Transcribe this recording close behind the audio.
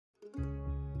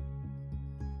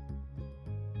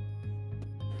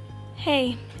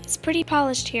Hey, it's pretty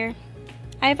polished here.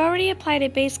 I have already applied a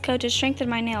base coat to strengthen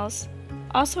my nails,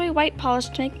 also a white polish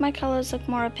to make my colors look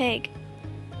more opaque.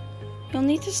 You'll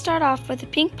need to start off with a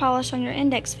pink polish on your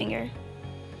index finger.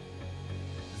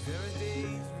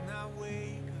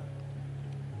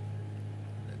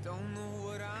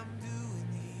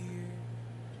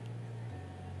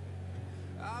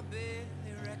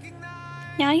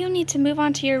 Now you'll need to move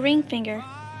on to your ring finger.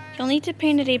 You'll need to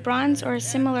paint it a bronze or a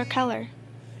similar color.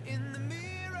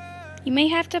 You may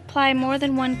have to apply more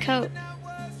than one coat.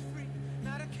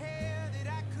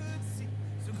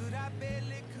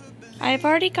 I have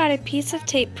already got a piece of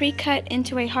tape pre-cut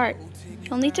into a heart.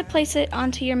 You'll need to place it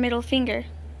onto your middle finger.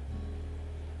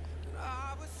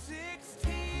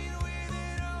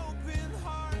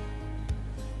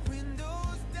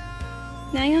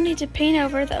 Now you'll need to paint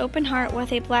over the open heart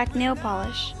with a black nail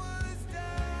polish.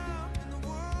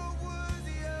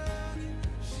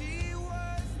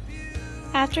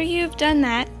 After you've done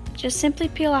that, just simply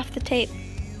peel off the tape.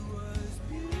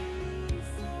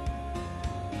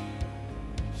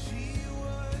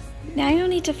 Now you'll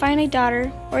need to find a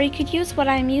daughter, or you could use what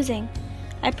I am using.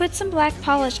 I put some black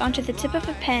polish onto the tip of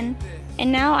a pen,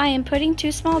 and now I am putting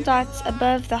two small dots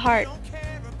above the heart.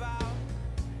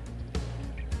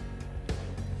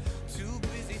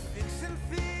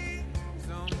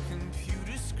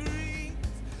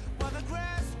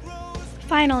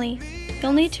 Finally,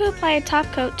 you'll need to apply a top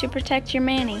coat to protect your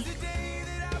mani.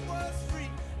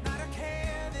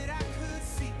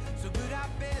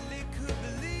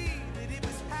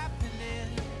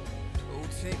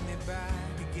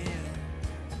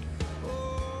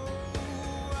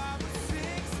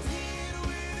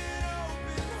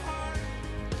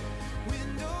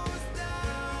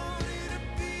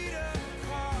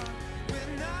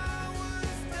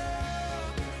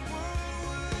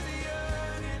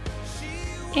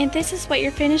 And this is what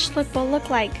your finished look will look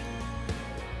like.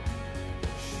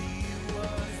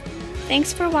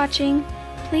 Thanks for watching.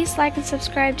 Please like and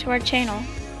subscribe to our channel.